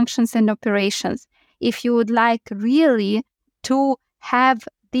existing functions and operations. If you would like really to have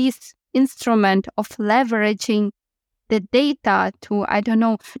this instrument of leveraging the data to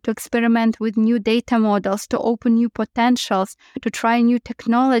experiment with new data models, to open new potentials, to try new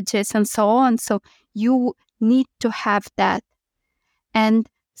technologies and so on. So you need to have that. And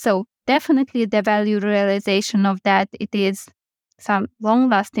so definitely the value realization of that, it is some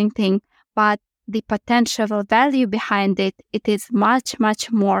long-lasting thing, but the potential value behind it, it is much,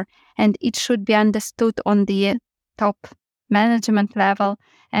 much more. And it should be understood on the top management level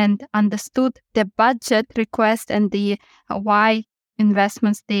and understood the budget request and the why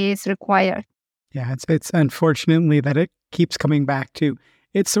investments there is required. Yeah, it's unfortunately that it keeps coming back to,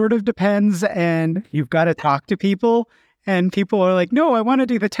 it sort of depends, and you've got to talk to people, and people are like, no, I want to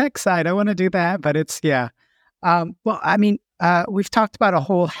do the tech side, I want to do that, but it's, yeah. Well, I mean, we've talked about a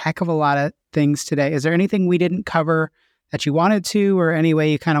whole heck of a lot of things today. Is there anything we didn't cover that you wanted to, or any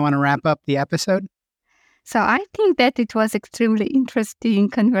way you kind of want to wrap up the episode? So I think that it was extremely interesting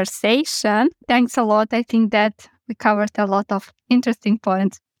conversation. Thanks a lot. I think that we covered a lot of interesting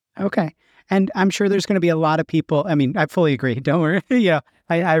points. Okay. And I'm sure there's going to be a lot of people. I mean, I fully agree. Don't worry.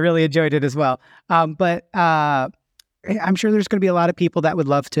 I really enjoyed it as well. But I'm sure there's going to be a lot of people that would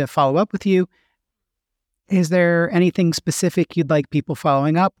love to follow up with you. Is there anything specific you'd like people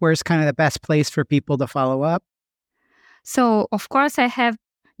following up? Where's kind of the best place for people to follow up? So, of course, I have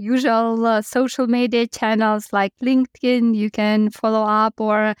usual social media channels like LinkedIn. You can follow up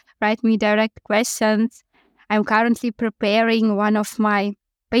or write me direct questions. I'm currently preparing one of my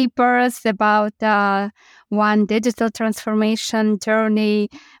papers about one digital transformation journey.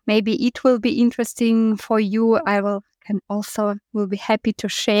 Maybe it will be interesting for you. I will be happy to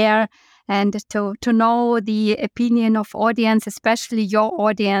share and to know the opinion of audience, especially your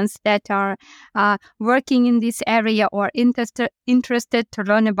audience that are working in this area or interested to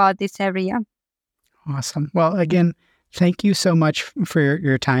learn about this area. Awesome. Well, again, thank you so much for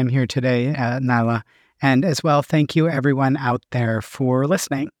your time here today, Nailya. And as well, thank you everyone out there for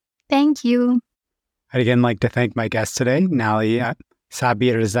listening. Thank you. I'd again like to thank my guest today, Nailya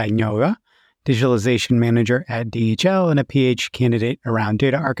Sabirzyanova, Digitalization Manager at DHL and a PhD candidate around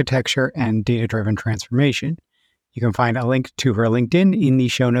data architecture and data-driven transformation. You can find a link to her LinkedIn in the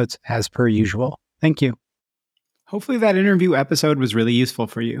show notes as per usual. Thank you. Hopefully that interview episode was really useful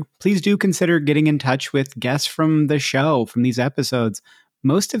for you. Please do consider getting in touch with guests from the show, from these episodes.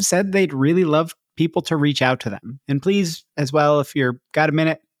 Most have said they'd really love people to reach out to them. And please, as well, if you've got a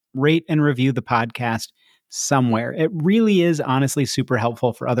minute, rate and review the podcast somewhere. It really is honestly super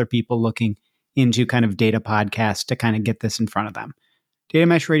helpful for other people looking into kind of data podcasts to kind of get this in front of them. Data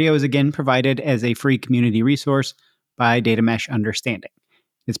Mesh Radio is again provided as a free community resource by Data Mesh Understanding.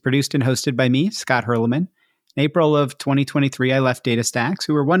 It's produced and hosted by me, Scott Hurleman. In April of 2023, I left DataStax,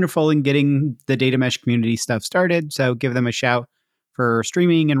 who were wonderful in getting the Data Mesh community stuff started, so give them a shout for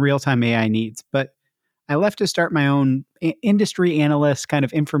streaming and real-time AI needs. But I left to start my own industry analyst kind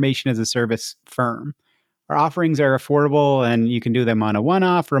of information as a service firm. Our offerings are affordable and you can do them on a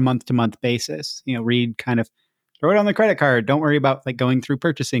one-off or a month-to-month basis. Read kind of throw it on the credit card. Don't worry about going through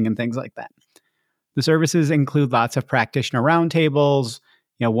purchasing and things like that. The services include lots of practitioner roundtables,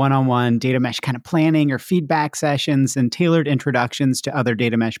 one-on-one data mesh kind of planning or feedback sessions, and tailored introductions to other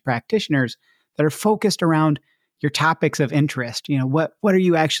data mesh practitioners that are focused around your topics of interest. What are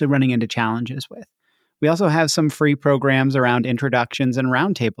you actually running into challenges with? We also have some free programs around introductions and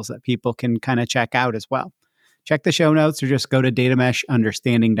roundtables that people can kind of check out as well. Check the show notes or just go to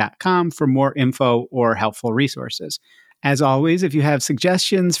datameshunderstanding.com for more info or helpful resources. As always, if you have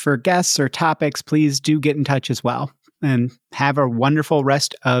suggestions for guests or topics, please do get in touch as well. And have a wonderful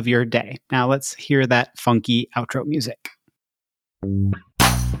rest of your day. Now let's hear that funky outro music.